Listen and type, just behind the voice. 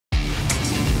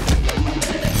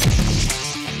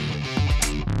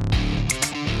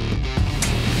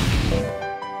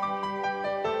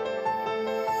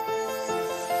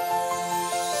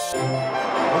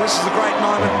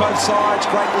sides,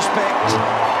 great respect,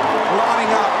 lining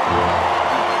up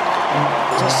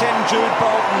to send Jude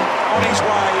Bolton on his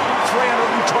way.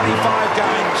 325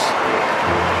 games.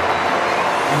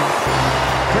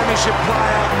 Premiership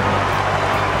player.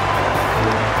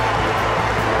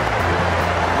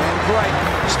 And great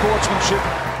sportsmanship.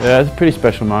 Yeah, it's a pretty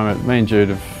special moment. Me and Jude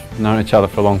have known each other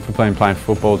for long. We've been playing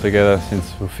football together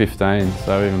since we were 15,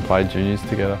 so we even played juniors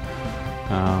together.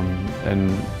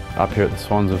 And up here at the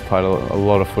Swans we've played a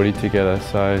lot of footy together,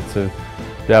 so to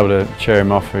be able to cheer him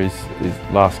off for his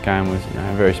last game was,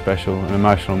 very special, an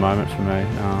emotional moment for me.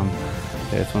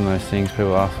 Yeah, it's one of those things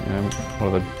people ask,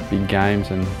 what are the big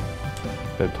games, and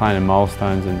playing in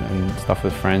milestones and stuff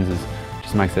with friends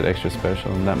just makes it extra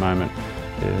special. And that moment,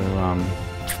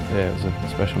 yeah, it was a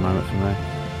special moment for me.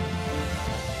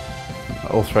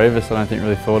 All three of us, I don't think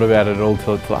really thought about it at all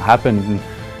till it happened, and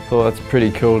thought that's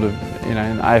pretty cool to, in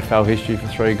AFL history for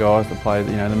three guys to play,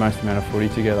 the most amount of footy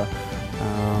together.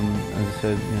 As I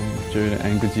said, Jude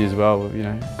and Goodsy as well,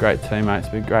 great teammates,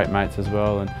 but great mates as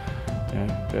well, and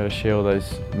be able to share all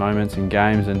those moments and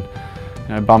games and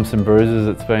bumps and bruises.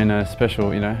 It's been a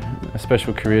special, a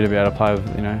special career to be able to play with,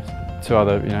 two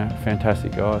other,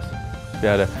 fantastic guys. To be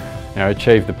able to,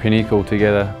 achieve the pinnacle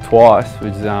together twice,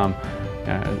 which is,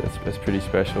 it's pretty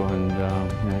special. And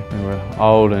when we're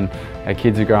old and our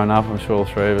kids are growing up, I'm sure all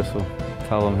three of us will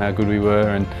tell them how good we were,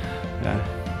 and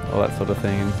all that sort of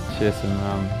thing, and share some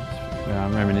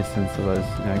reminiscence of those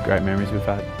great memories we've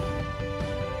had.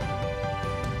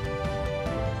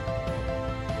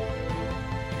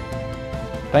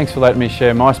 Thanks for letting me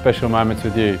share my special moments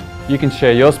with you. You can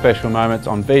share your special moments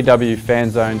on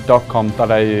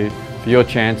vwfanzone.com.au for your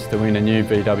chance to win a new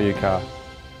VW car.